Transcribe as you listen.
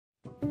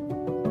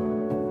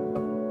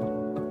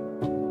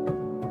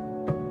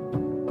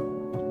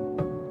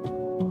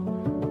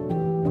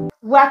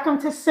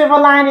Welcome to Silver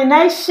Lining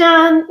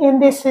Nation,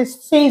 and this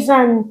is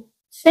season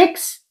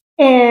 6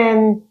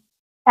 and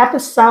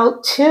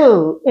episode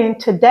 2. And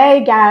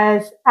today,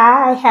 guys,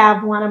 I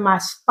have one of my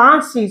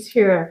sponsors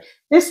here.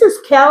 This is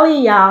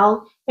Kelli,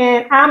 y'all,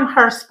 and I'm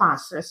her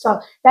sponsor. So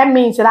that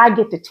means that I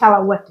get to tell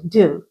her what to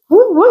do.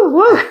 Woo, woo,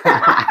 woo.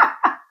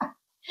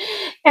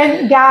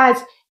 And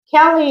guys,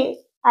 Kelli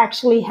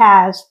actually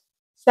has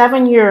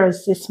 7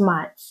 years this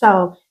month.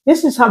 So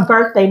this is her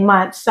birthday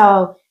month.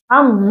 So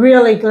I'm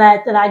really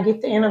glad that I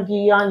get to interview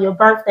you on your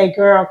birthday,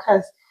 girl,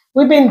 because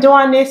we've been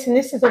doing this, and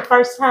this is the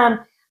first time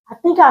I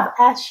think I've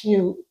asked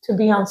you to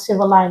be on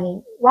Silver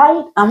Lining,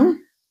 right?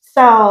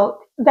 So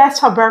that's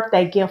her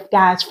birthday gift,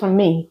 guys, from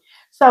me.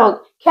 So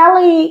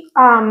Kelli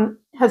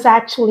has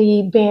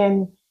actually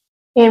been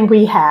in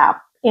rehab,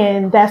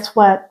 and that's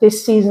what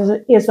this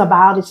season is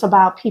about. It's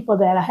about people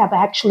that have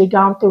actually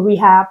gone through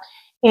rehab,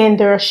 and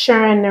they're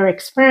sharing their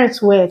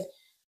experience with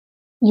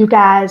you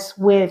guys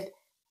with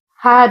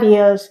how it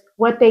is,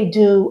 what they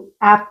do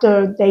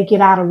after they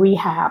get out of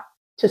rehab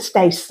to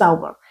stay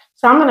sober.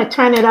 So I'm going to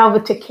turn it over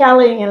to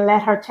Kelli and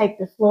let her take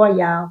the floor,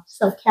 y'all.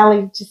 So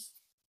Kelli, just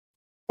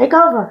take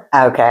over.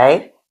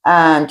 Okay.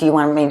 Do you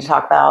want me to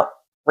talk about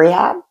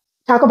rehab?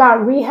 Talk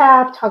about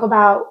rehab, talk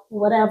about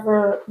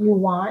whatever you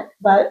want.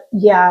 But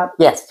yeah,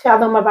 yes, tell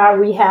them about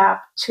rehab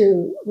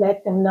to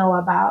let them know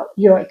about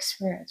your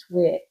experience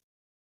with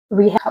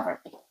rehab.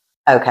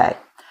 Okay.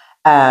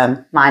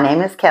 My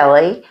name is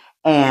Kelli.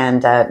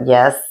 And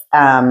yes,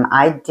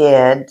 I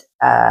did,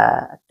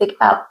 I think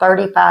about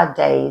 35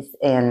 days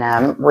in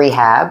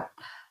rehab.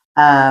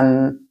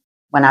 When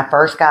I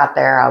first got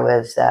there, I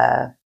was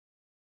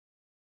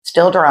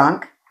still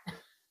drunk,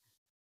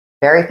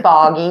 very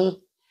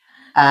foggy.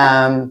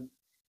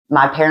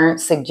 My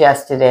parents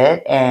suggested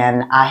it,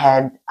 and I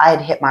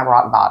had hit my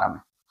rock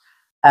bottom.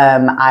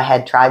 I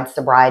had tried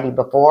sobriety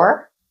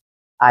before.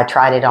 I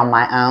tried it on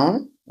my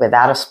own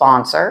without a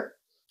sponsor.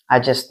 I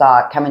just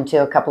thought coming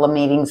to a couple of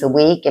meetings a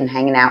week and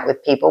hanging out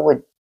with people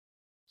would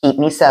keep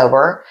me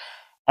sober.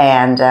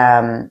 And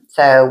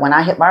so when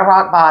I hit my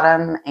rock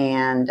bottom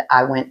and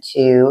I went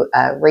to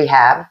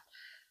rehab,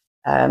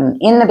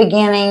 in the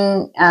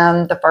beginning,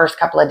 the first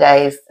couple of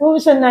days. What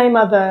was the name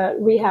of the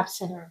rehab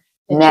center?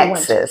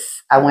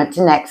 Nexus. I went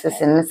to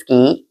Nexus in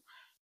Mesquite.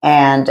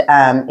 And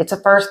it's a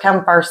first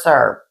come, first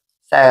serve.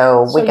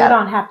 So you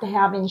don't have to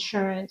have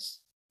insurance?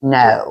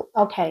 No.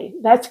 Okay,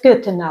 that's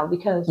good to know,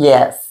 because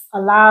yes,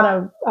 a lot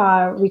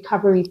of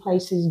recovery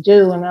places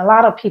do, and a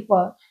lot of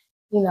people,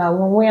 you know,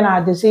 when we're in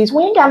our disease,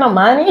 we ain't got no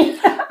money.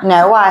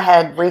 No, I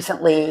had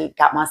recently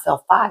got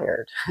myself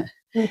fired.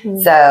 Mm-hmm.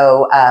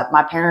 So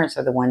my parents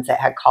are the ones that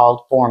had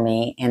called for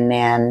me, and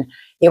then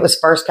it was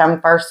first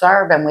come, first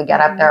serve, and we got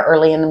up there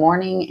early in the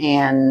morning,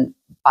 and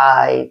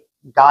by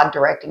God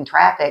directing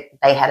traffic,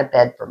 they had a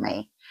bed for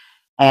me.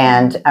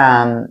 And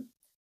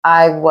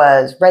I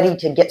was ready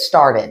to get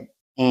started.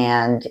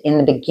 And in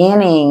the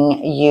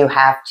beginning, you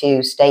have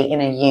to stay in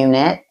a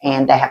unit,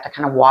 and they have to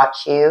kind of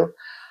watch you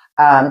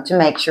to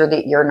make sure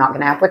that you're not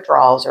going to have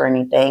withdrawals or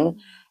anything.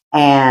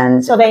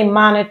 And so they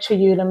monitor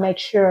you to make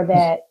sure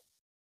that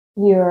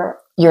you're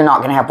not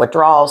going to have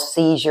withdrawals,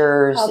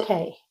 seizures,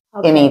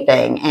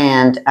 anything.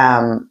 And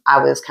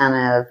I was kind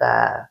of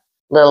a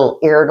little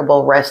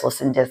irritable, restless,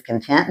 and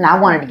discontent, and I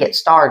wanted to get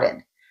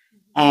started.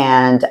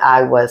 And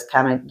I was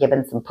kind of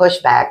given some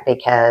pushback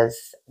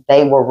because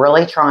they were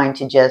really trying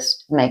to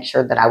just make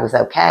sure that I was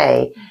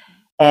okay.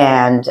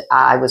 And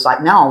I was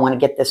like, no, I want to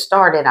get this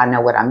started. I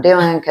know what I'm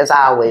doing, because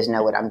I always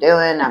know what I'm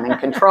doing. I'm in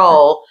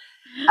control.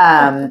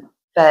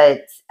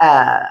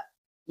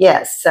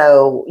 Yes,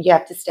 so you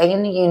have to stay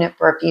in the unit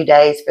for a few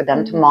days for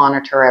them to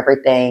monitor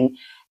everything.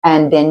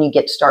 And then you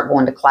get to start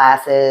going to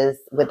classes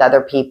with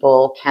other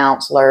people,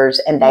 counselors,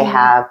 and they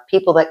have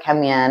people that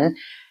come in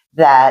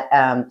that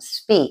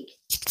speak.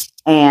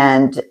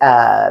 And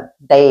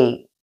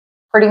they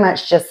pretty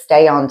much just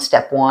stay on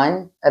step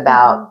 1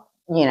 about,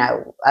 you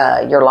know,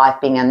 your life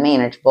being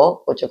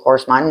unmanageable, which of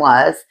course mine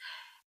was.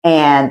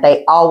 And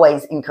they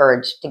always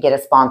encourage to get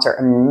a sponsor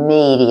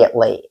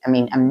immediately. I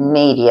mean,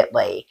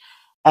 immediately.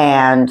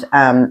 And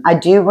I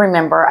do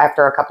remember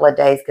after a couple of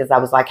days, because I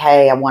was like,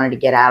 hey, I wanted to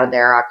get out of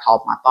there. I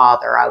called my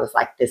father. I was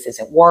like, this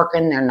isn't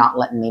working. They're not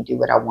letting me do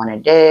what I want to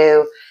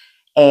do.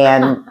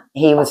 And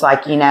he was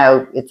like, you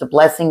know, it's a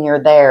blessing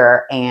you're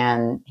there.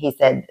 And he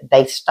said,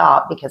 they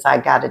stopped because I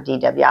got a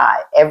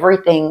DWI.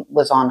 Everything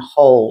was on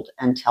hold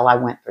until I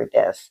went through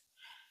this.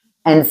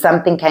 And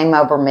something came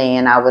over me,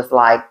 and I was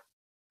like,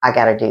 I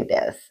got to do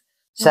this.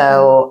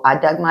 So I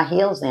dug my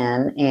heels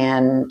in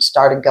and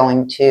started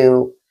going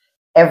to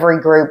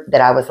every group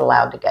that I was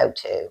allowed to go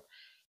to.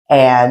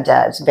 And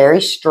it's very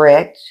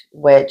strict,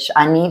 which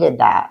I needed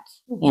that,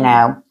 you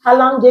know. How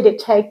long did it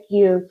take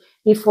you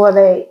before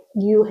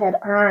you had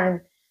earned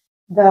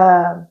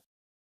the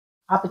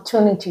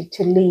opportunity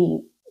to leave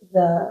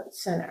the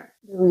center,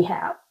 the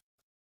rehab?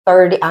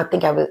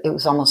 It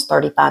was almost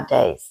 35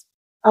 days.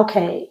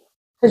 Okay.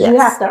 Because you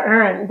have to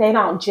earn, they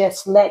don't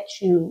just let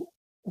you,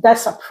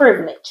 that's a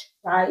privilege,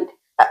 right?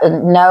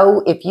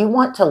 No, if you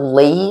want to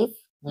leave,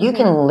 You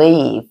can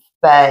leave,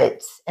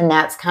 and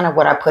that's kind of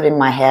what I put in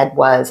my head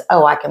was,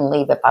 oh, I can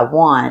leave if I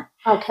want.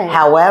 Okay.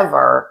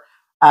 However,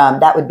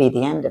 that would be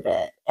the end of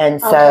it.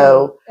 And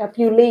so if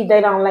you leave,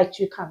 they don't let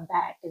you come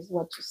back, is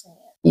what you're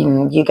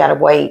saying. You got to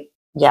wait.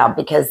 Yeah,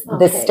 because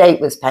the state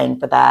was paying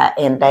for that.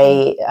 And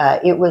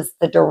it was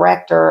the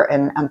director,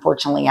 and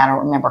unfortunately, I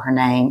don't remember her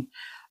name,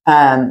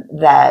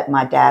 that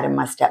my dad and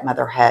my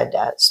stepmother had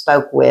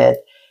spoke with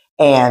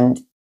and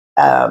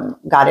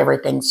got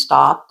everything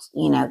stopped,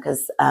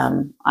 because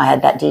I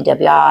had that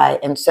DWI.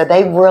 And so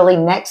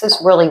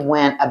Nexus really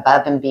went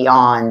above and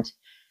beyond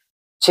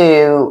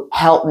to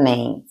help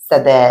me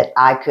so that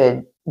I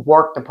could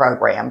work the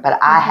program, but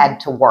I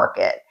had to work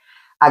it.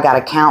 I got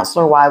a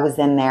counselor while I was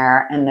in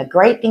there. And the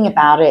great thing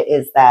about it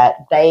is that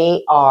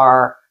they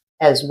are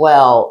as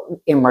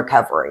well in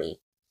recovery.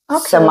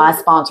 Okay. So my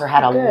sponsor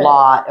had a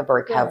lot of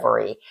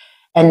recovery,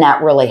 and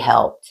that really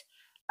helped.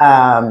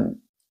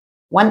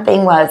 One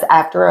thing was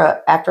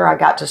after I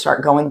got to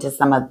start going to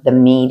some of the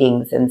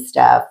meetings and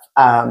stuff,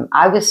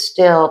 I was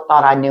still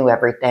thought I knew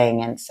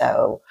everything. And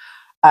so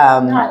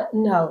not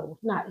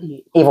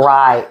you.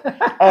 Right.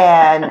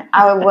 And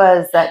I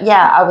was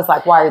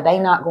like, why are they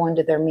not going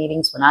to their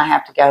meetings when I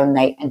have to go?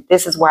 And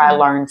this is where I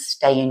learned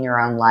stay in your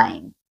own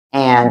lane.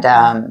 And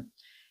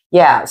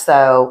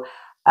so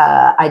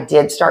I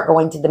did start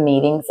going to the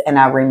meetings, and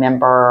I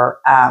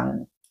remember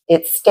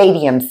it's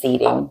stadium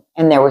seating,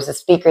 and there was a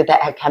speaker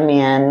that had come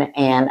in,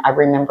 and I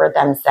remember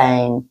them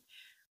saying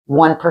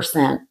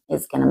 1%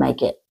 is going to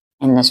make it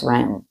in this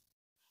room.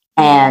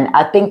 And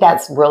I think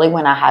that's really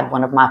when I had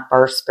one of my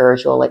first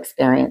spiritual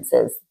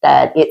experiences,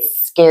 that it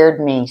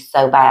scared me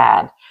so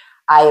bad.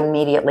 I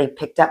immediately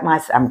picked up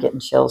I'm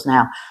getting chills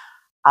now.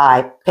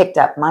 I picked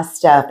up my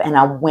stuff and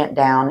I went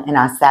down and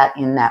I sat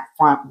in that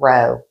front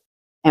row.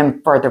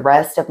 And for the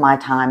rest of my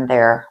time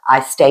there,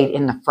 I stayed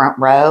in the front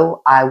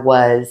row. I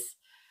was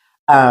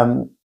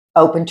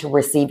open to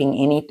receiving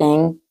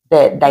anything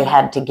that they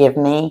had to give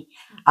me.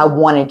 I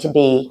wanted to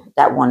be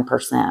that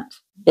 1%.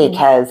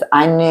 Because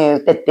I knew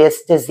that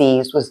this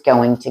disease was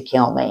going to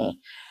kill me.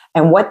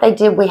 And what they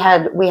did, we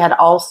had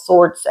all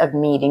sorts of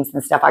meetings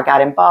and stuff. I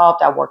got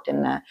involved. I worked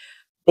in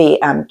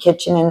the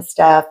kitchen and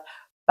stuff.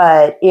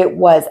 But it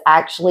was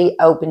actually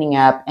opening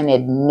up and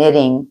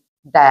admitting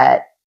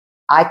that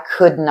I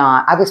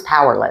was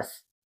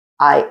powerless.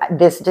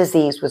 This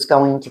disease was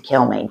going to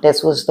kill me.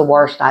 This was the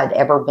worst I'd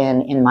ever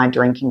been in my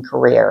drinking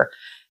career.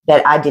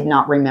 That I did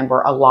not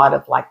remember a lot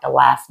of like the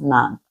last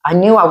month. I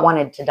knew I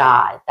wanted to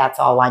die. That's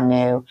all I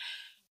knew.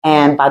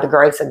 And by the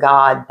grace of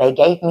God, they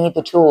gave me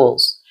the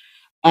tools.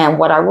 And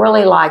what I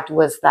really liked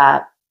was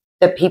that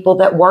the people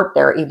that work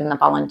there, even the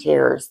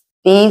volunteers,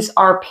 these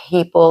are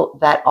people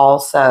that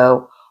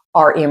also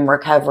are in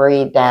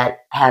recovery that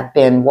have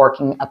been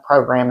working a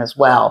program as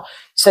well.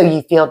 So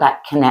you feel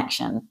that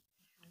connection.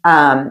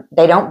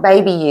 They don't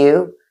baby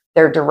you.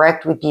 They're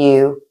direct with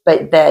you,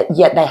 but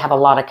yet they have a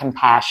lot of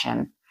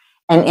compassion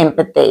and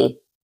empathy.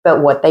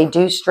 But what they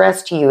do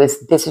stress to you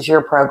is this is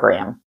your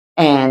program,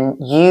 and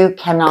you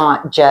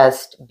cannot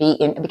just be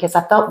in, because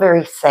I felt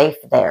very safe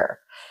there.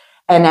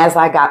 And as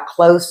I got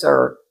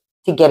closer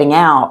to getting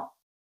out,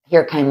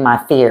 here came my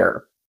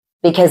fear,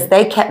 because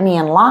they kept me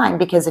in line,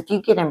 because if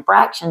you get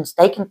infractions,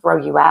 they can throw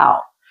you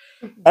out.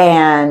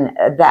 And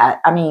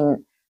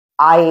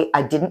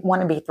I didn't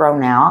want to be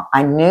thrown out.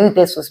 I knew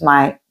this was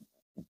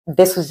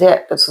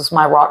it. This was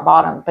my rock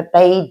bottom. But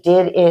they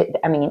did it.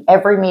 I mean,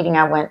 every meeting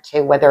I went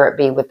to, whether it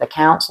be with the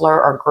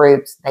counselor or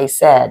groups, they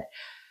said,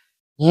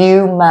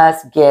 you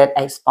must get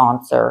a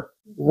sponsor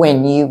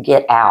when you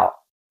get out,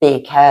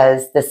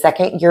 because the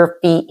second your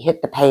feet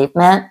hit the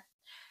pavement,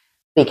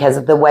 because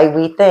of the way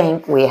we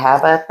think, we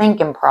have a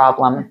thinking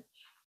problem.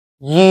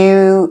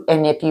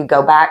 And if you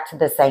go back to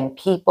the same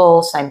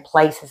people, same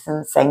places,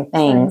 and same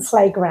things, same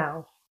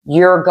playground,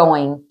 you're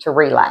going to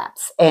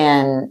relapse.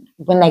 And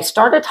when they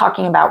started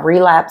talking about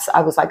relapse,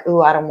 I was like,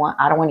 ooh, I don't want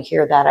to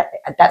hear that.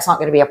 That's not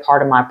going to be a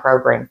part of my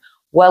program.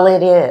 Well,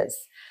 it is.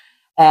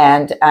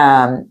 And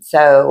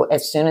so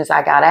as soon as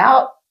I got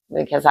out,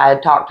 because I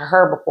had talked to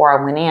her before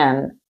I went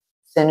in,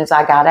 as soon as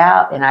I got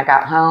out and I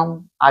got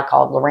home, I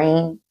called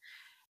Lorene,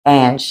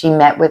 and she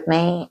met with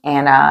me,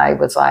 and I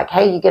was like,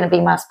 hey, you're going to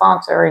be my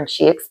sponsor? And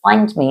she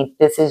explained to me,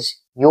 this is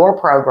your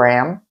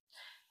program,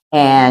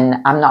 and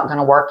I'm not going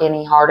to work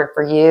any harder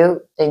for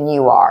you than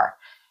you are.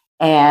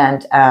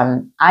 And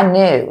I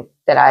knew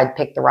that I had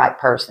picked the right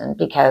person,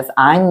 because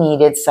I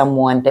needed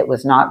someone that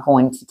was not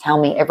going to tell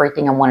me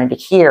everything I wanted to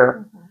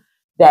hear,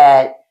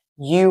 that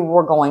you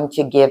were going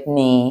to give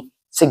me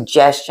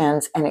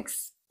suggestions. And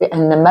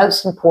the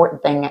most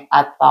important thing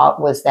I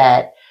thought was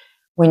that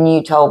when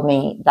you told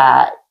me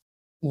that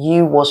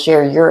you will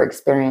share your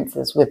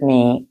experiences with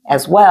me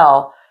as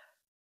well,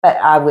 but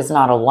I was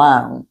not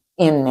alone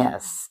in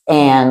this.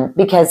 And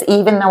because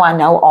even though I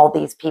know all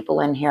these people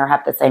in here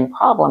have the same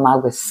problem, I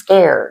was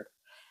scared.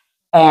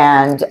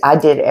 And I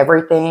did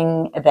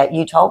everything that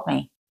you told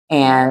me.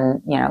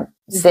 And,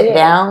 sit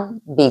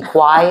down, be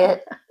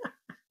quiet,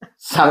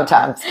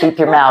 sometimes keep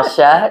your mouth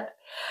shut.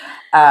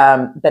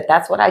 But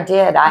that's what I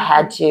did. I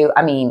had to,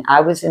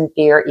 I was in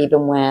fear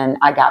even when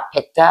I got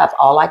picked up.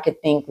 All I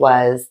could think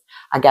was,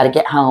 I got to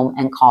get home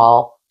and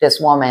call this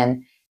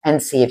woman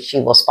and see if she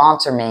will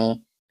sponsor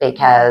me,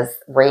 because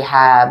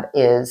rehab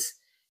is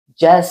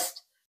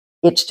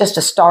it's just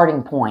a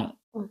starting point.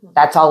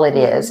 That's all it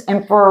is.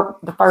 And for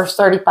the first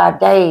 35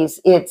 days,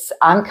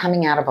 I'm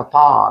coming out of a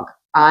fog.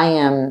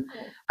 I'm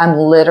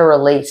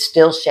literally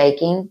still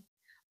shaking.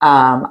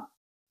 I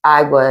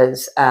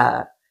was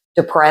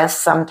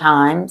depressed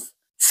sometimes,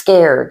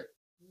 scared.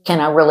 Can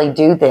I really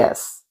do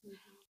this?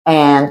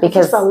 And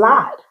because it's a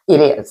lot. It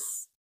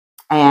is.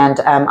 And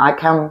I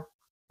come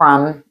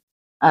from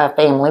a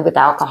family with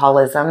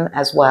alcoholism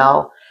as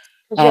well.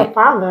 Because your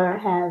father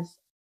has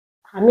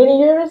how many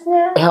years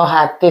now? He'll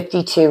have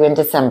 52 in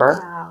December.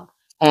 Wow.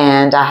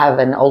 And I have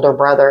an older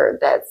brother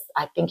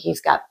I think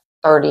he's got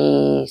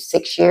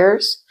 36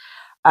 years.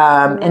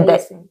 And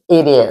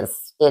it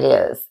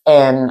is.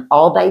 And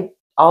all they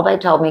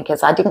told me,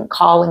 because I didn't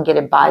call and get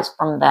advice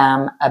from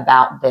them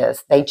about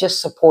this, they just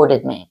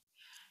supported me.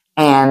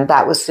 And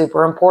that was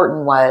super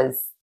important, was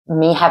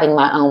me having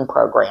my own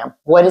program.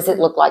 What does it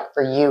look like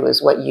for you,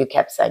 is what you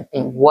kept saying.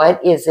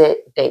 What is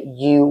it that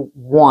you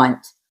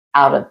want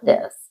out of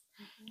this?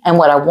 And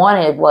what I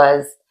wanted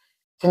was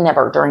to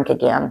never drink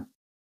again,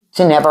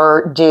 to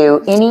never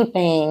do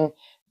anything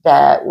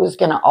that was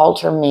going to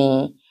alter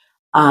me,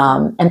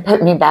 and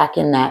put me back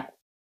in that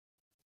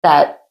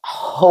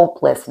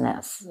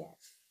hopelessness. Yes.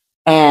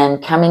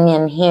 And coming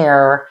in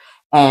here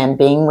and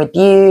being with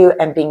you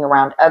and being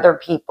around other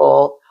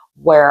people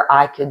where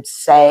I could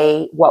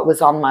say what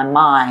was on my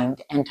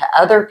mind, and to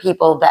other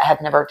people that have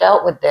never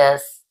dealt with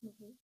this,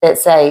 that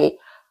say,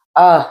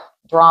 oh,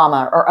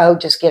 drama, or, oh,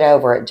 just get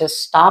over it.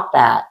 Just stop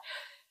that.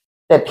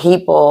 The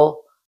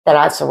people that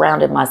I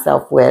surrounded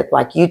myself with,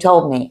 like you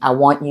told me, I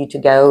want you to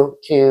go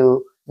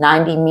to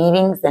 90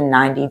 meetings in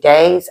 90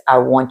 days. I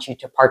want you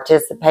to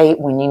participate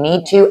when you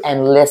need to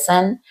and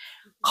listen.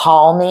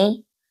 Call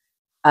me.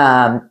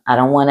 I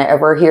don't want to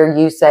ever hear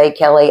you say,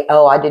 Kelli,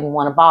 oh, I didn't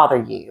want to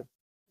bother you.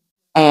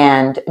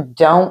 And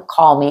don't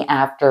call me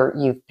after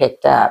you've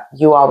picked up.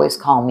 You always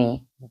call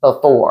me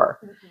before.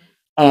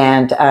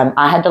 And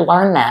I had to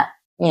learn that,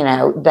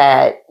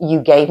 that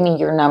you gave me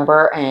your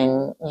number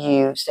and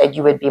you said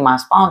you would be my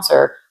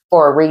sponsor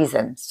for a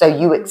reason. So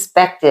you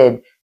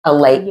expected a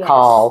late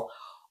call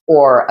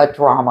or a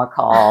drama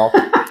call.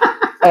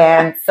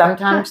 And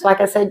sometimes, like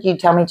I said, you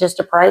tell me just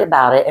to pray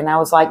about it. And I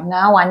was like,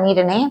 no, I need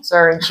an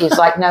answer. And she's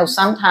like, no,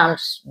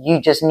 sometimes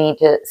you just need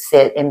to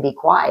sit and be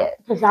quiet.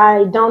 Because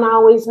I don't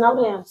always know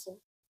the answer.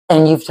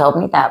 And you've told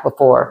me that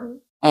before.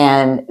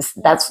 And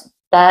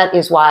that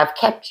is why I've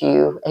kept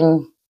you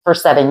for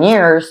 7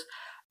 years,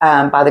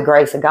 by the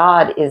grace of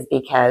God, is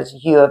because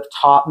you have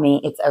taught me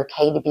it's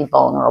okay to be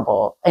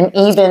vulnerable. And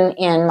even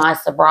in my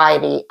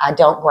sobriety, I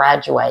don't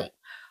graduate.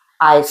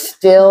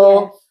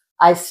 You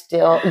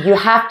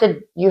have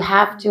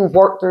to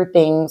work through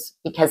things,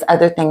 because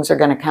other things are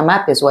going to come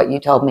up, is what you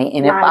told me.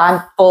 And if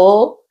I'm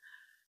full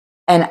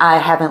and I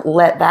haven't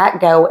let that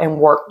go and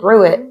work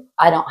through it,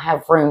 I don't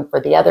have room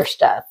for the other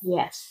stuff.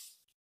 Yes.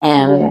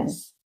 And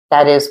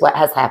that is what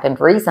has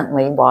happened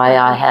recently, why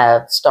I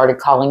have started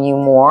calling you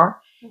more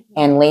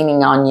and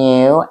leaning on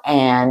you.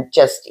 And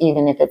just,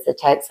 even if it's a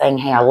text saying,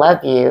 hey, I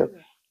love you,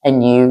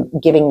 and you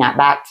giving that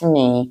back to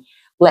me,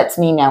 lets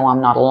me know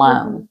I'm not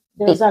alone.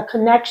 There's a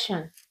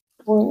connection.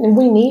 And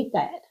we need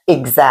that.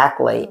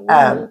 Exactly.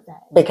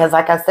 Because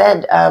like I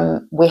said,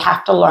 we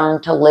have to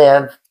learn to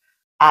live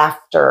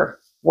after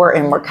we're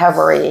in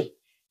recovery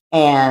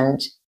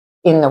and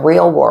in the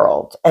real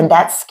world. And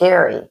that's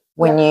scary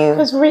when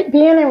because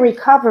being in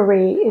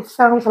recovery, it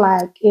sounds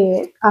like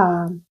it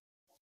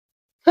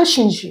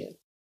cushions you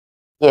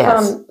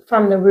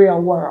from the real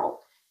world.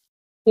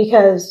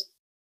 Because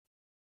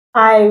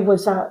I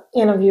was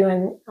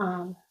interviewing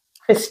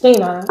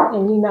Christina,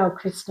 and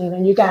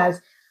Christina, you guys.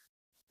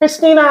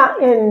 Christina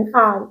and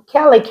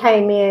Kelli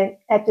came in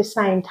at the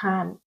same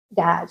time,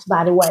 guys,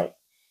 by the way.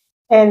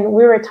 And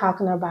we were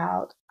talking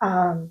about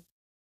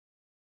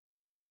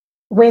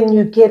when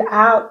you get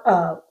out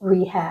of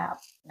rehab,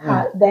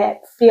 that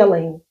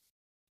feeling.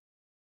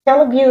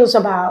 Tell the viewers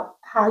about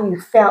how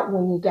you felt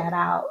when you got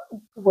out.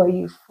 Were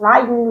you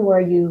frightened?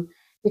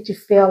 Did you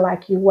feel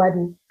like you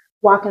wasn't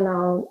walking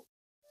on,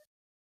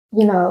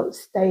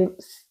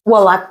 states?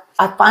 Well, I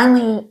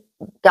finally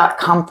got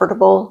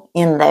comfortable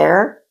in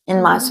there.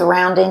 In my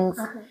surroundings.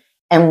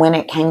 And when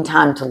it came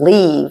time to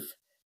leave,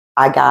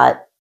 I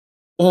got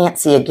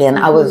antsy again.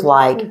 I was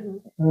like,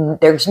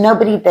 there's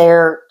nobody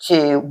there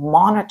to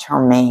monitor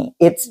me.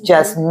 It's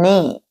just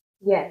me.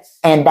 Yes.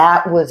 And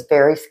that was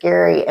very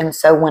scary. And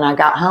so when I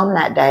got home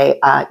that day,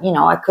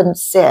 I couldn't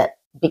sit,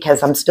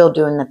 because I'm still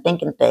doing the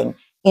thinking thing.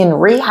 In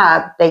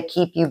rehab, they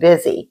keep you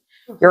busy.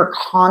 You're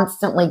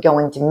constantly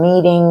going to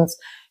meetings.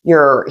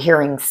 You're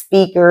hearing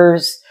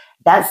speakers.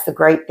 That's the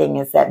great thing,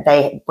 is that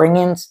they bring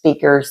in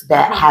speakers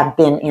that have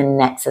been in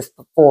Nexus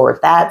before.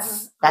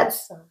 That's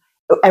awesome.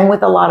 And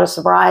with a lot of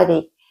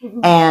sobriety,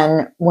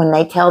 And when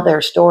they tell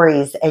their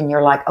stories and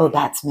you're like, oh,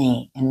 that's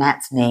me and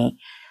that's me,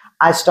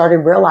 I started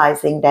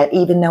realizing that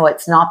even though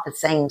it's not the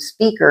same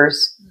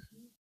speakers,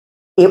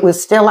 it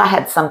was still, I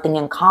had something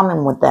in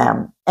common with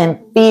them. And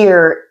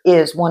fear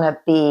is one of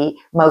the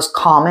most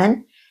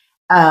common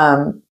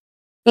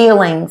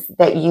feelings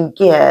that you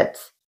get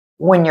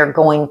when you're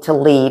going to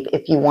leave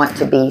if you want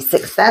to be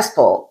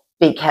successful,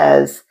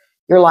 because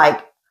you're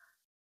like,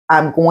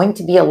 I'm going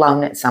to be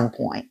alone at some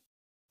point.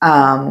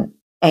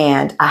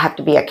 And I have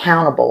to be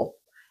accountable.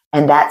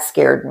 And that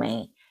scared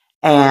me.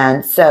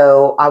 And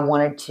so I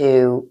wanted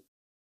to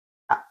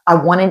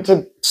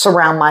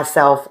surround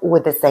myself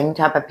with the same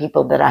type of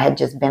people that I had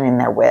just been in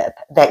there with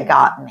that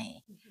got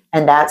me.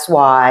 And that's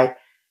why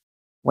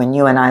when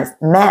you and I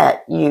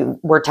met, you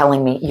were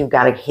telling me you've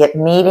got to hit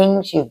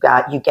meetings. You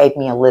gave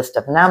me a list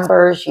of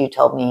numbers. You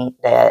told me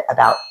that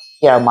about,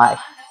 your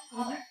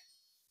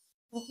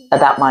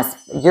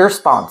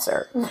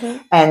sponsor.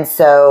 And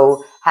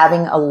so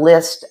having a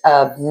list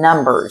of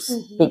numbers,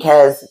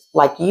 because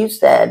like you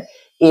said,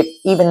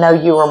 even though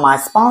you were my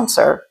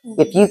sponsor,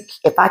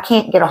 if I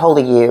can't get a hold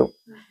of you,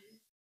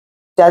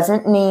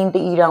 doesn't mean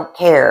that you don't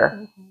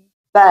care,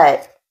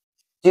 but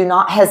do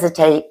not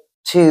hesitate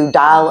to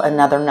dial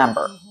another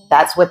number.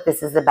 That's what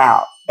this is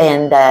about.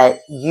 And that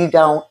you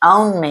don't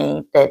own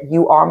me, that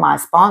you are my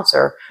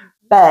sponsor,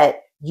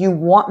 but you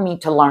want me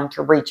to learn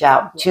to reach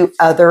out to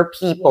other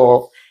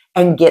people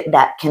and get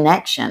that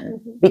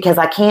connection, because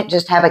I can't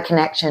just have a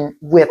connection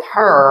with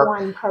her,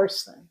 one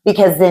person,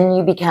 because then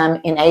you become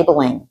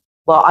enabling.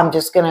 Well, I'm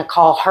just going to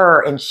call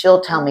her and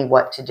she'll tell me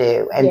what to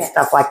do and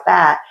stuff like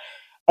that.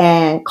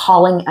 And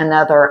calling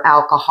another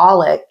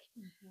alcoholic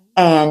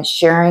and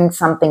sharing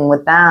something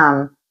with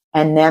them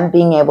and them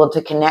being able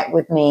to connect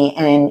with me.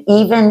 And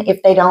even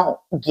if they don't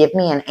give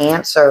me an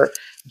answer,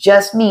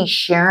 just me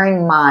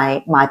sharing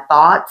my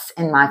thoughts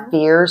and my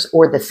fears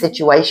or the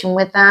situation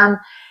with them,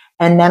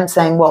 and them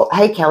saying, well,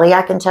 hey, Kelly,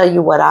 I can tell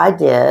you what I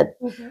did.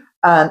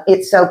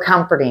 It's so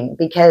comforting,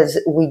 because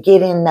we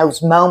get in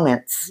those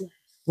moments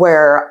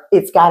where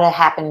it's got to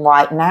happen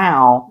right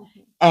now.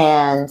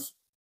 And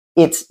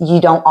you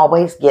don't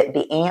always get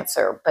the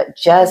answer, but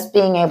just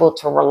being able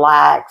to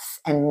relax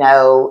and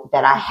know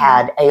that I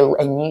had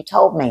and you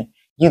told me,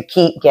 you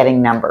keep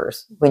getting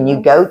numbers. When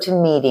you go to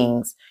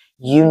meetings,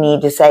 you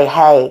need to say,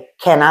 hey,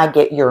 can I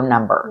get your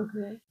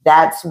number?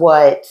 That's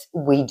what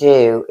we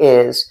do,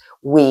 is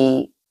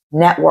we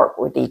network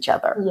with each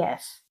other.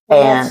 Yes.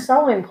 And that's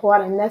so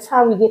important. That's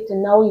how we get to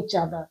know each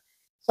other.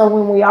 So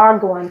when we are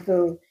going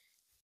through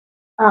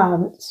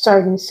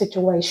certain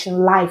situation,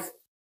 life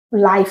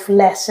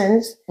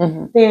lessons,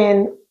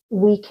 then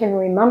we can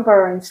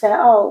remember and say,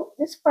 oh,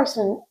 this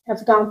person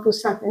has gone through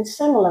something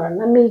similar.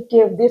 Let me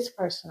give this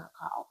person a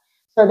call.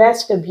 So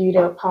that's the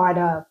beautiful part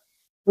of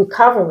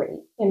recovery,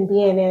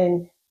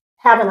 and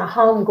having a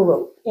home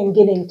group and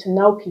getting to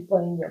know people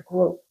in your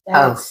group.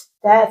 That's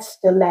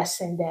the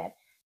lesson that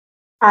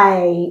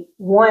I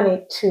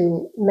wanted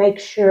to make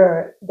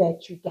sure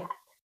that you got.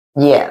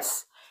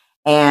 Yes.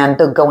 And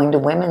the going to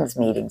women's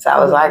meetings, I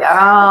was like, oh,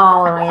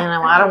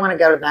 I don't want to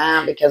go to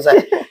them, because,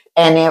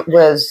 and it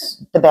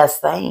was the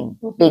best thing,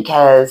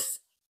 because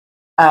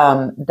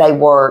they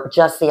were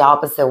just the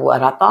opposite of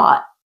what I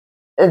thought.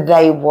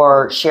 They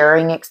were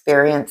sharing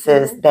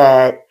experiences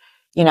that,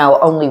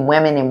 only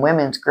women in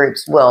women's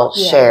groups will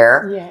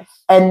share.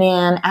 And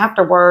then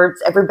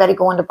afterwards, everybody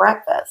going to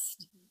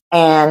breakfast.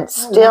 And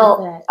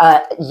still,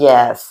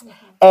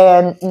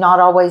 and not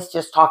always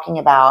just talking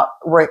about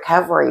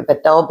recovery,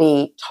 but they'll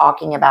be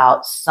talking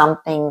about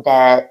something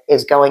that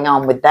is going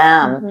on with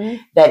them,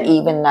 that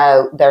even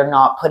though they're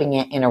not putting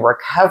it in a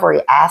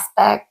recovery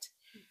aspect,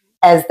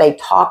 as they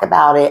talk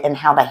about it and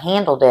how they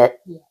handled it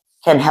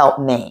can help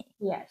me.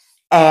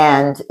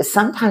 And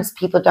sometimes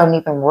people don't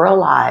even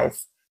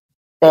realize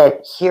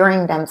that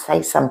hearing them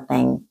say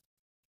something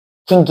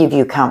can give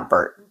you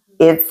comfort.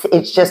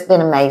 It's just been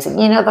amazing.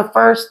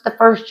 The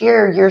first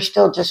year, you're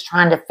still just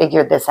trying to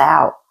figure this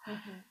out.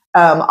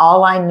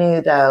 All I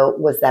knew, though,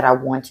 was that I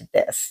wanted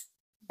this.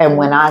 And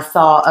when I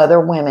saw other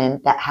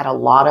women that had a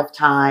lot of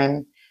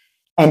time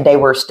and they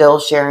were still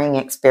sharing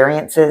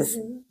experiences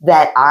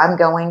that I'm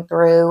going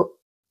through,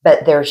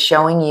 but they're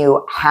showing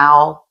you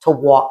how to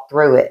walk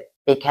through it,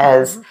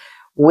 because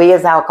we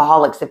as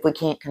alcoholics, if we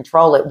can't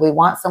control it, we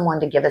want someone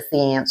to give us the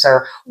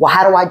answer. Well,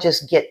 how do I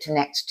just get to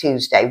next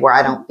Tuesday where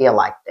I don't feel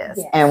like this?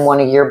 And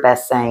one of your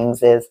best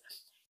sayings is,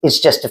 it's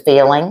just a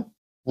feeling.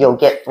 You'll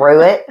get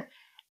through it.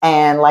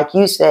 And like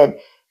you said,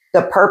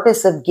 the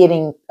purpose of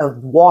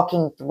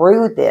walking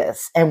through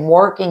this and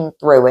working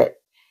through it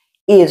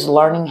is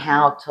learning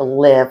how to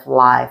live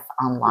life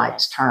on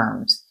life's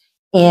terms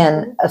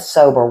in a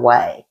sober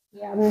way.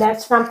 Yeah, and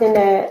that's something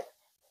that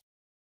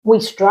we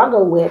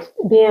struggle with,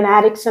 being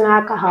addicts and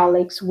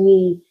alcoholics.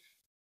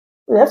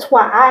 That's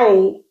why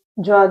I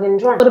drug and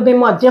drank. Would it have been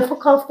more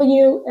difficult for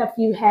you if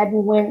you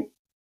hadn't went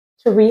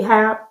to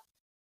rehab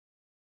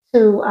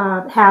to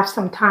have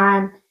some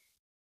time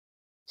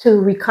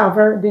to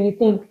recover? Do you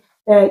think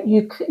that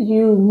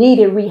you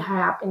needed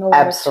rehab in order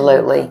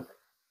Absolutely. to recover?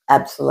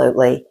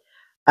 Absolutely.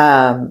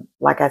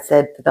 Like I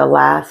said, for the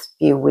last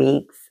few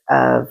weeks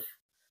of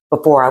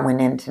before I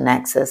went into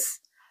Nexus,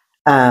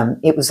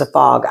 it was a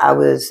fog. I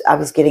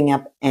was getting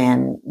up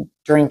and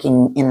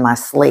drinking in my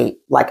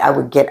sleep. Like I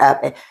would get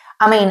up.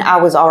 I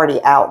was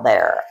already out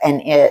there,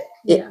 and if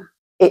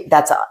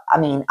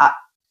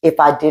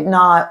I did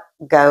not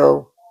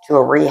go to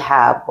a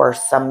rehab where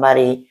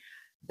somebody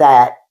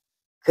that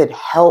could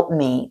help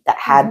me, that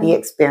had the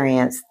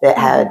experience, that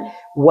had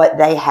what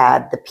they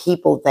had, the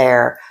people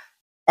there,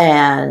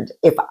 and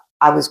if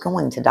I was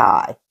going to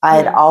die, I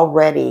had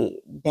already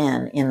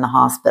been in the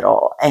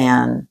hospital,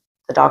 and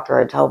the doctor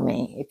had told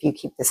me, if you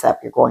keep this up,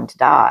 you're going to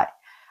die.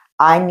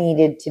 I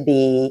needed to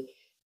be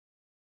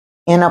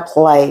in a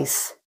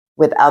place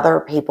with other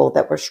people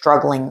that were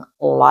struggling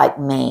like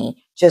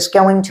me. Just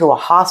going to a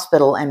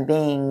hospital and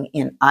being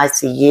in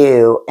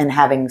ICU and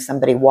having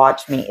somebody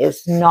watch me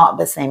is not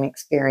the same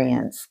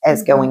experience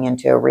as going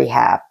into a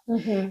rehab.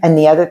 And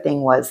the other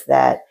thing was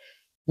that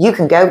you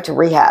can go to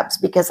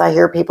rehabs, because I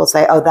hear people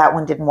say, oh, that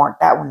one didn't work,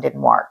 that one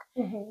didn't work.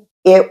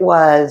 It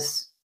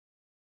was,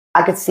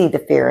 I could see the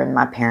fear in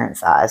my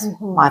parents' eyes,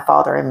 my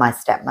father and my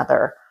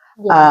stepmother.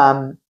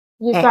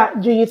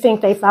 Do you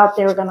think they thought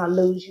they were going to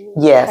lose you?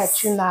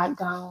 Yes. Had you not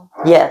gone?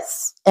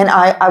 Yes. And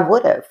I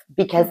would have,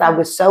 because I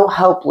was so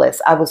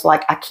hopeless. I was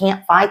like, I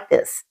can't fight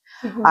this.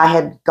 I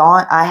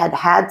had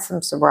had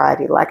some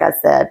sobriety, like I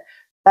said,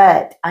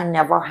 but I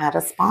never had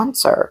a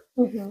sponsor.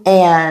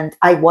 And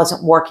I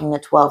wasn't working the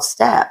 12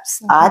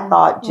 steps. I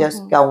thought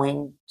just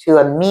going to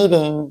a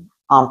meeting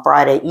on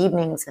Friday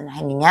evenings and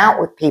hanging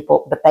out with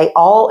people, but they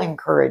all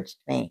encouraged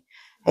me.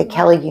 Hey,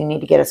 Kelli, you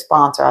need to get a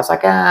sponsor. I was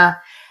like,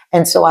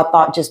 And so I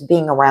thought just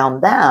being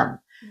around them,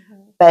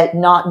 but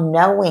not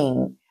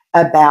knowing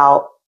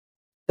about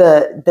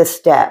the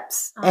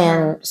steps.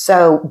 And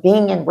so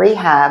being in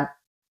rehab,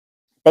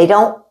 they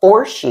don't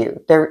force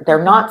you.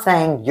 They're not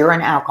saying you're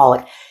an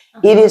alcoholic.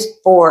 It is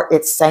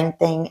it's same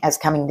thing as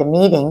coming to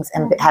meetings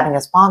and having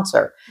a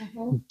sponsor.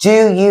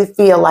 Do you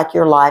feel like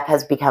your life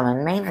has become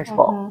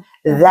unmanageable?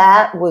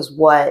 That was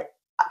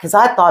because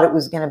I thought it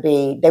was going to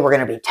be, they were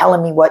going to be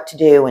telling me what to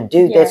do and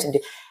do this and do.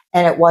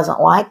 And it wasn't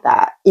like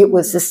that. It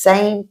was the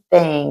same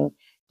thing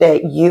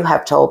that you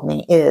have told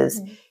me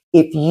is,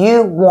 if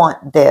you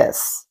want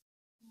this,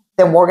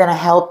 then we're going to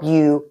help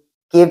you,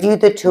 give you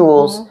the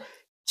tools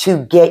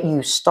to get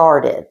you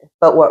started.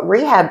 But what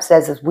rehab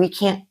says is we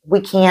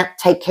can't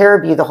take care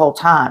of you the whole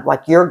time.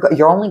 Like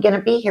you're only going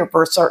to be here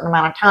for a certain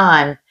amount of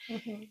time.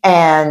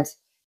 And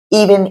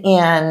even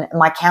in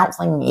my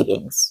counseling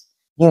meetings,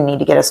 you need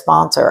to get a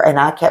sponsor. And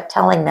I kept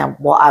telling them,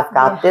 well, I've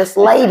got this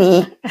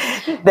lady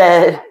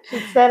that she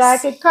said I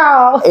could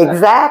call.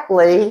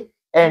 Exactly.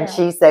 And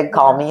she said,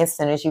 call me as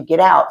soon as you get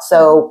out.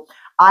 So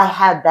I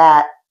had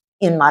that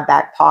in my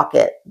back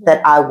pocket,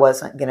 that I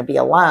wasn't going to be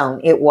alone.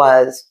 It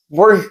was,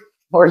 were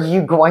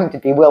you going to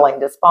be willing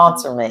to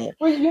sponsor me?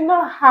 Well, you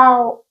know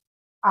how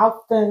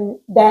often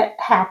that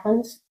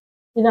happens?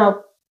 You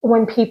know,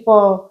 when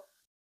people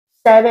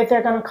say that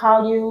they're going to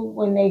call you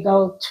when they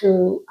go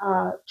to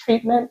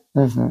treatment,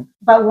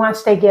 but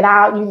once they get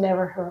out, you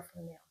never heard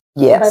from them.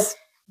 Yes.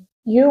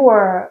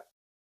 But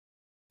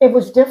it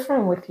was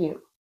different with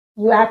you.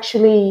 You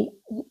actually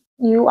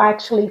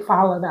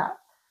followed up.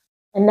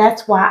 And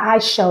that's why I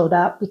showed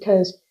up,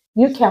 because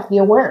you kept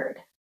your word.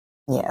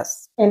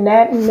 Yes. And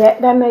that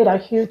made a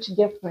huge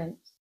difference.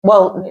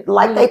 Well,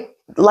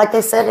 like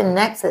they said in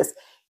Nexus,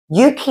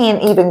 you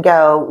can't even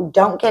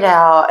don't get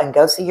out and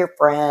go see your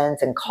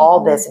friends and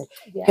call this.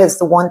 Because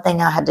the one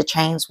thing I had to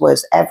change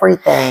was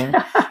everything.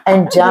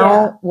 And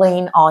don't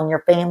lean on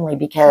your family,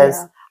 because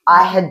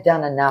I had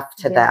done enough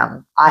to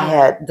them. I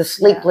had the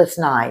sleepless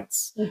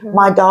nights,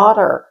 my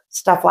daughter,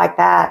 stuff like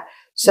that.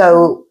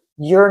 So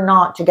you're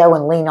not to go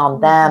and lean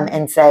on them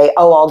and say,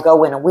 oh, I'll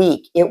go in a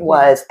week. It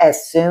was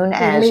as soon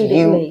as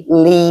you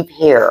leave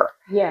here.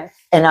 Yes.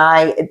 And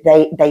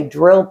they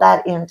drilled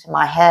that into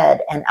my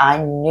head, and I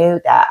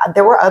knew that.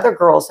 There were other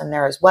girls in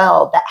there as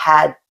well that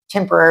had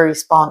temporary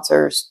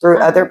sponsors through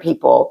other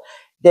people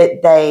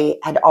that they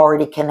had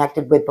already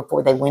connected with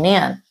before they went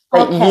in.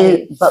 But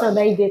so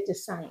they did the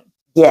same.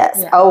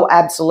 Yes. Yeah. Oh,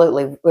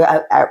 absolutely.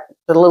 The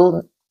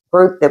little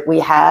group that we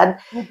had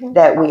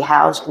that we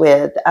housed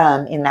with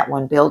in that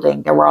one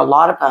building, there were a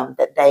lot of them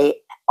that they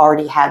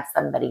already had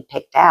somebody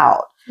picked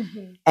out.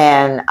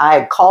 And I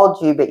had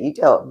called you, but you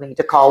told me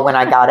to call when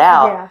I got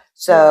out.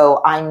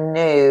 So I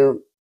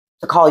knew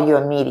to call you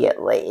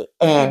immediately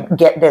and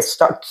get this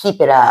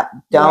keep it up.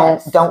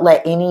 Don't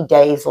let any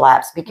days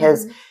lapse,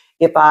 because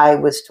if I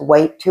was to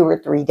wait 2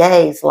 or 3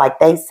 days, like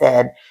they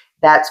said,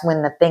 that's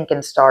when the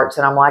thinking starts.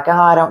 And I'm like, oh,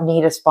 I don't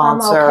need a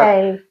sponsor.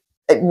 I'm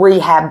okay.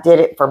 Rehab did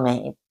it for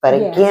me. But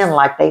again,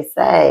 like they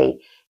say,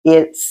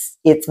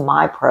 it's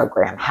my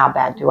program. How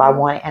bad do I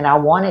want it? And I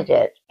wanted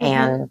it.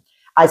 And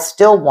I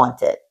still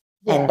want it.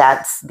 And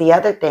that's the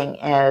other thing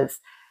is,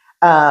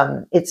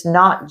 it's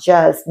not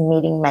just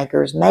meeting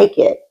makers make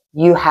it.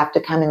 You have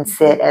to come and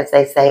sit, as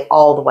they say,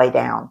 all the way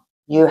down.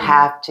 You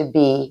have to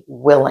be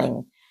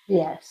willing.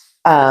 Yes.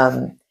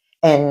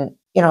 And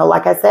you know,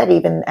 like I said,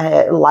 even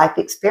life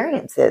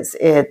experiences,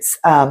 it's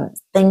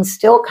things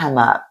still come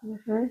up,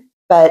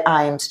 but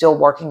I am still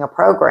working a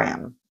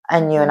program.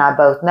 And you and I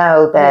both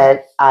know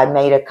that I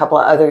made a couple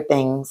of other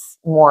things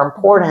more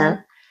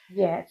important.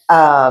 Yes.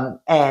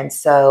 And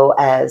so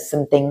as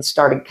some things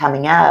started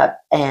coming up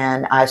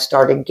and I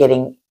started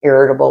getting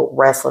irritable,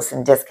 restless,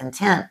 and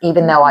discontent,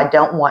 even though I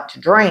don't want to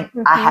drink,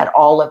 I had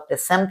all of the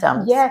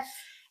symptoms. Yes.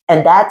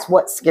 And that's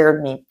what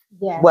scared me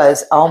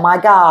was, oh my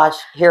gosh,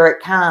 here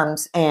it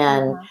comes.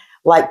 And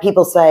like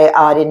people say,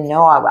 oh, I didn't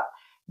know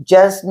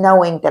just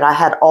knowing that I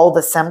had all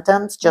the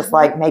symptoms, just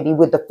like maybe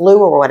with the flu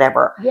or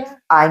whatever. Yeah.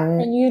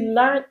 And you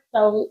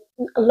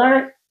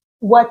learned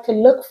what to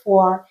look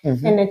for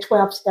in the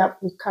 12-step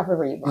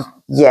recovery room.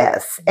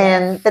 Yes.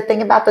 And the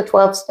thing about the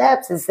 12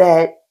 steps is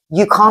that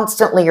you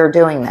constantly are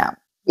doing them.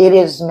 It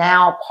is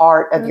now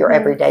part of your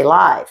everyday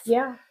life.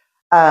 Yeah.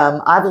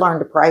 I've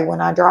learned to pray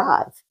when I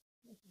drive.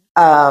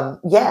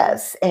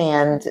 Yes.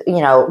 And,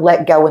 you know,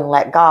 let go and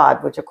let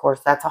God, which of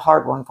course that's a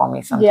hard one for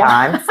me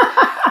sometimes.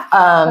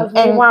 And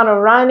we want to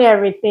run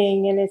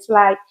everything. And it's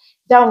like,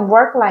 don't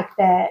work like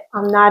that.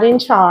 I'm not in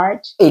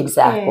charge.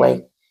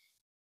 Exactly.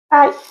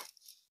 And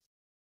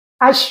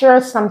I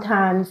share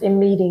sometimes in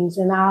meetings,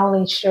 and I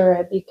only share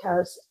it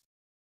because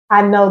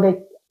I know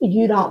that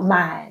you don't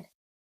mind.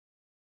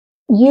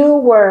 You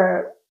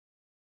were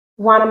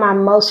one of my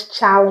most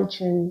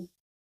challenging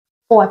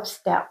 4th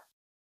step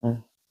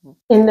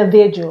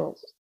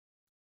individuals.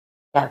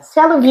 Yes.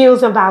 Tell the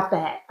viewers about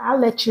that. I'll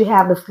let you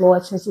have the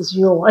floor since it's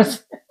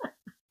yours.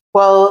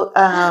 Well,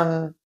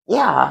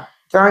 yeah,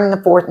 during the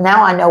 4th,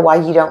 now I know why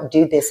you don't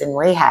do this in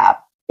rehab,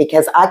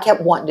 because I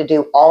kept wanting to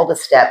do all the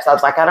steps. I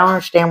was like, I don't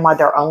understand why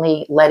they're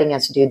only letting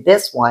us do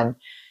this one.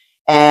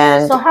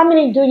 And so how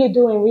many do you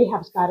do in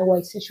rehabs, by the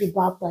way, since you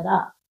brought that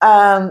up?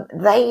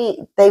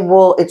 They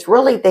will, it's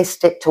really, they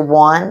stick to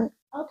 1.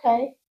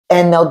 Okay.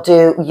 And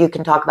you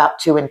can talk about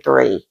 2 and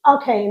 3.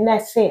 Okay. And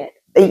that's it.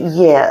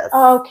 Yes.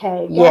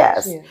 Okay.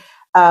 Yes. You.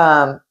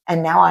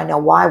 And now I know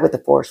why with the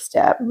 4th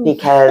step,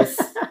 because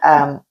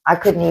I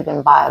couldn't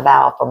even buy a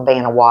vowel from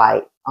Vanna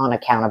White on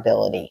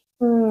accountability.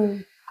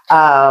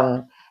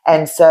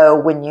 And so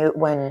when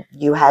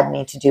you had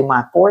me to do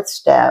my 4th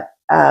step,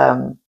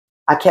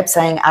 I kept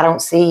saying, I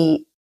don't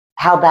see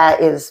how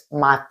that is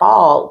my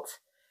fault.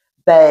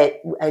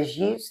 But as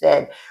you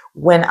said,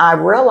 when I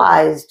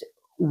realized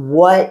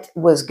what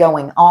was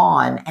going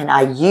on and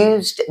I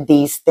used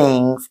these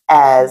things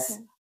as,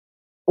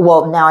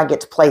 well, now I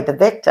get to play the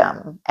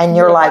victim. And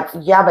you're like,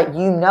 yeah, but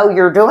you know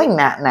you're doing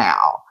that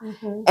now.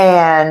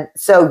 And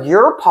so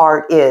your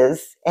part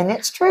is, and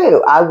it's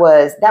true,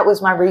 that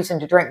was my reason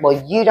to drink.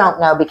 Well, you don't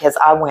know because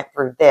I went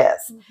through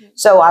this.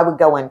 So I would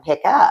go and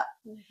pick up.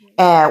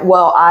 And,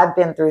 well, I've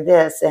been through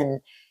this. And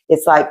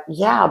it's like,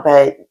 yeah,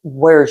 but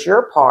where's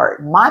your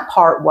part? My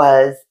part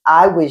was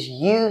I was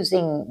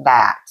using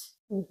that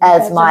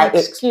as my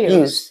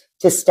excuse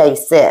to stay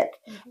sick.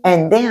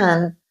 And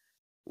then,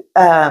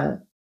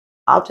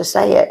 I'll just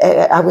say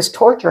it, I was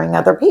torturing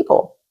other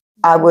people.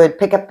 I would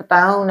pick up the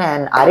phone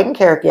and I didn't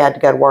care if you had to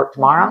go to work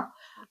tomorrow.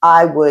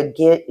 I would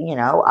get, you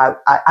know,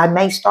 I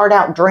may start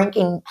out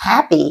drinking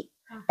happy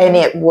and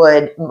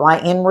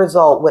my end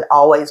result would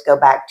always go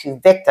back to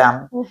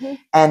victim.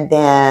 And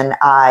then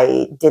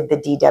I did the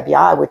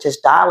DWI, which is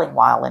dialing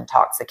while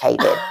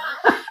intoxicated.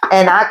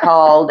 And I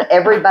called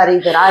everybody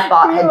that I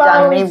thought had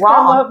done me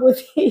wrong. Come up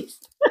with these.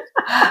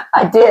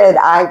 I did.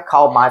 I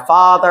called my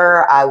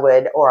father. I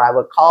would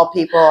call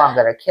people. I'm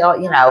going to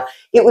kill, you know,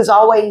 it was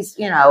always,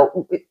 you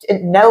know,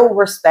 no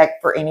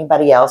respect for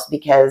anybody else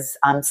because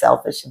I'm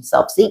selfish and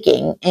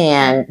self-seeking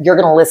and you're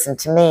going to listen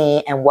to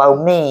me and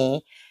woe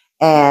me.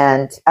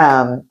 And,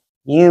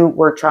 you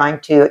were trying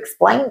to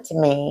explain to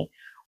me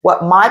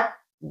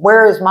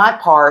where is my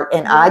part?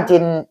 And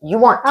you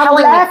weren't telling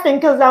me. I'm laughing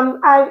because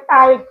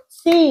I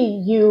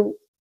see you.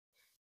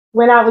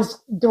 When I was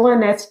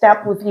doing that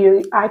step with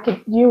you,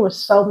 you were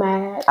so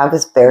mad. I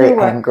was very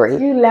angry.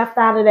 You left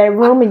out of that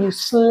room and you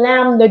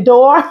slammed the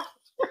door.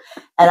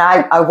 And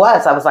I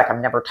was like,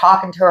 I'm never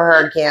talking to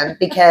her again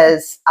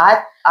because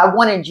I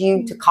wanted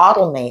you to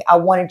coddle me. I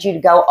wanted you to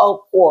go,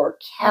 oh, poor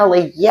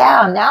Kelly.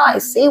 Yeah, now I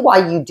see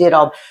why you did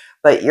all.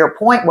 But your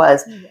point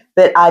was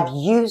that I've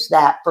used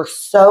that for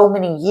so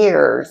many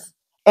years.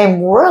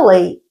 And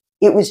really,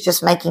 it was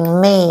just making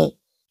me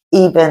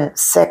even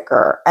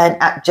sicker. And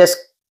just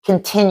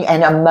continue,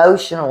 and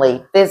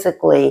emotionally,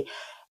 physically,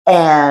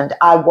 and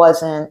I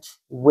wasn't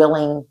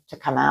willing to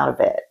come out of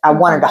it. I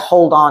wanted to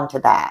hold on to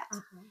that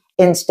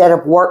instead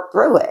of work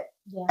through it.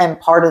 And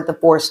part of the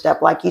 4th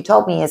step, like you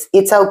told me, is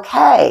it's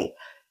okay.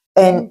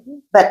 And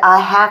but I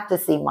have to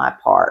see my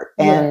part.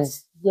 And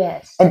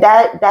and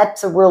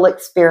that's a real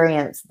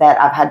experience that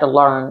I've had to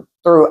learn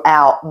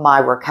throughout my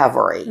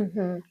recovery.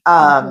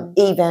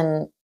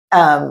 Even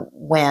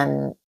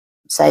when,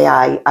 say,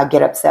 I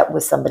get upset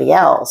with somebody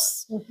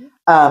else.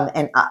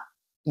 And I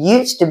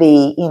used to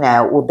be, you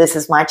know, well, this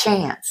is my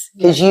chance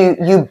because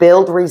you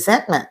build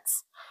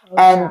resentments.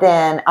 And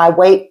then I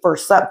wait for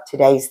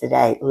today's the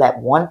day. Let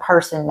one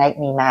person make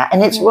me mad.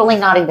 And it's really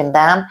not even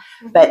them,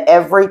 but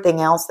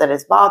everything else that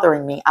is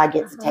bothering me, I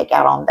get to take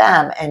out on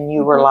them. And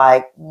you were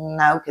like,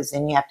 no, because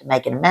then you have to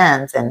make an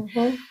amends. And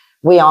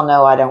we all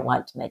know I don't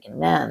like to make an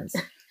amends.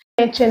 You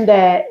mentioned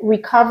that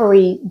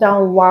recovery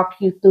don't walk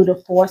you through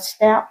the 4th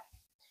step,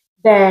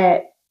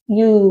 that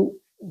you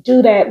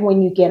do that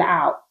when you get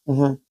out.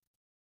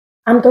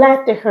 I'm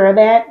glad to hear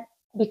that,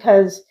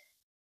 because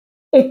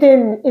it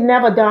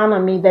never dawned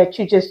on me that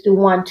you just do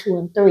 1, 2,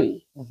 and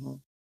 3.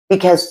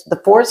 Because the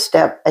 4th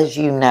step, as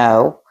you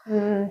know,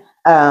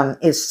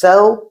 is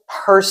so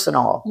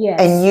personal,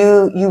 and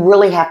you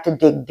really have to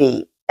dig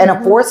deep. And a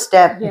 4th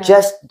step,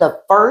 just the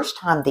first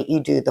time that you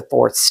do the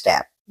 4th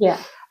step,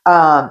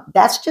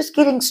 that's just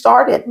getting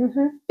started,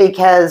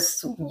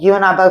 because you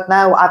and I both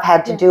know I've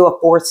had to do a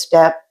 4th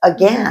step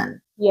again.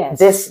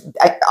 This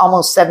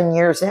almost 7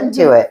 years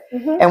into it.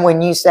 And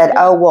when you said,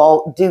 oh,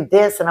 well, do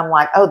this. And I'm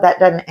like, oh, that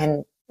doesn't.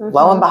 And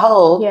lo and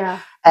behold,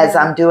 as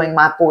I'm doing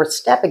my 4th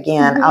step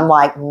again, I'm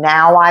like,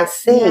 now I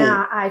see.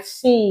 Now I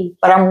see.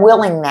 But I'm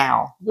willing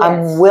now.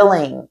 I'm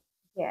willing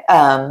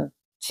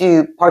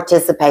to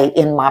participate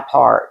in my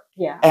part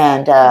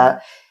and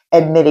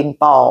admitting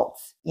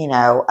faults. You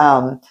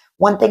know,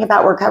 one thing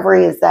about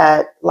recovery is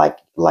that, like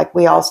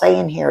we all say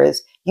in here,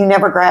 is you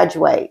never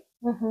graduate.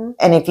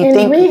 And if you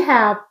think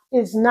rehab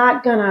is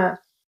not going to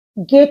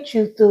get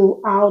you through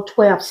all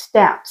 12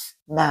 steps.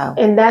 No.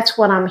 And that's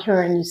what I'm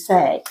hearing you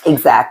say.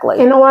 Exactly.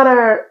 In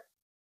order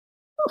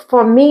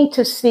for me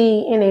to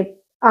see any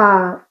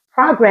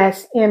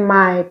progress in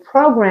my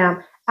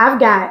program, I've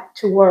got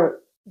to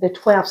work the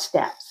 12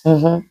 steps.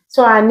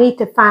 So I need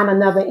to find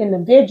another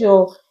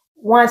individual.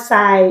 Once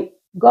I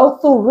go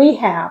through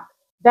rehab,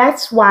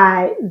 that's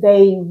why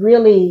they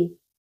really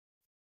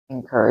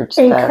encourage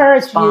you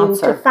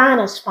to find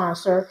a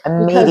sponsor,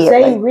 because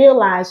they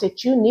realize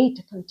that you need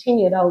to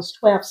continue those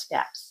 12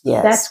 steps.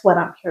 That's what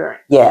I'm hearing.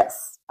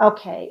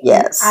 Okay.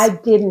 I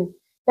didn't,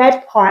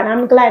 that part,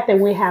 I'm glad that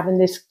we're having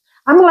this.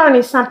 I'm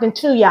learning something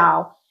too,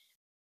 y'all.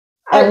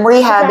 And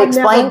rehab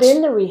explains. I've never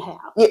been to rehab.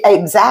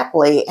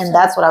 Exactly. And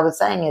that's what I was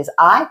saying is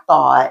I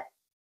thought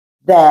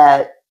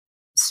that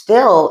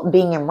still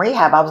being in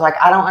rehab, I was like,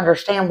 I don't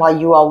understand why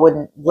you all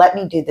wouldn't let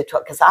me do the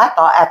 12, because I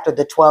thought after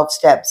the 12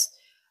 steps,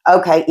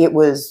 okay, it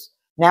was,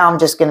 now I'm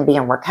just going to be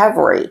in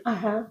recovery.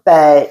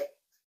 But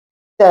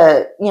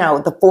the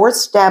 4th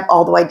step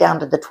all the way down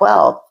to the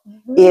 12th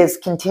is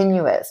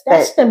continuous.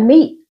 That's the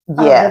meat of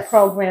the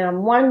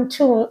program. 1,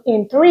 2,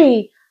 and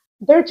 3,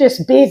 they're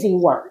just busy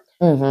work,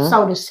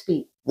 so to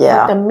speak.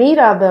 But the meat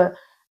of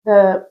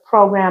the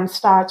program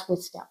starts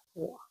with step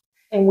 4.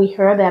 And we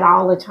hear that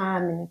all the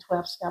time in the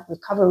 12-step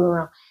recovery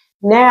room.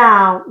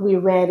 Now we're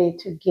ready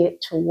to get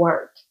to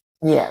work.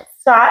 Yes.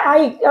 So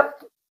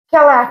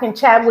Kelli, I can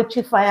chat with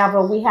you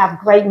forever. We have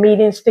great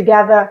meetings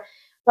together,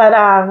 but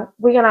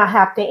we're going to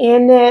have to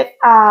end it.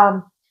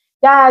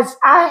 Guys,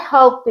 I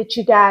hope that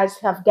you guys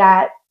have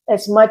got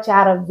as much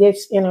out of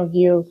this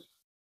interview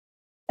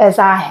as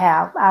I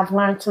have. I've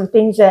learned some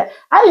things that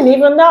I didn't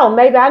even know.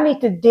 Maybe I need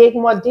to dig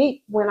more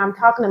deep when I'm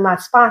talking to my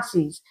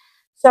sponsees.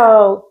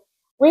 So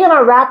we're going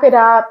to wrap it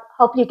up.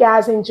 Hope you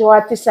guys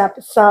enjoyed this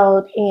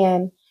episode.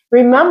 And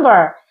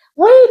remember,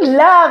 we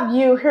love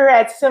you here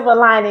at Silver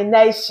Lining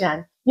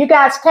Nation. You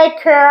guys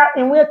take care,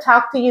 and we'll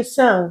talk to you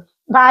soon.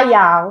 Bye,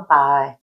 y'all. Bye.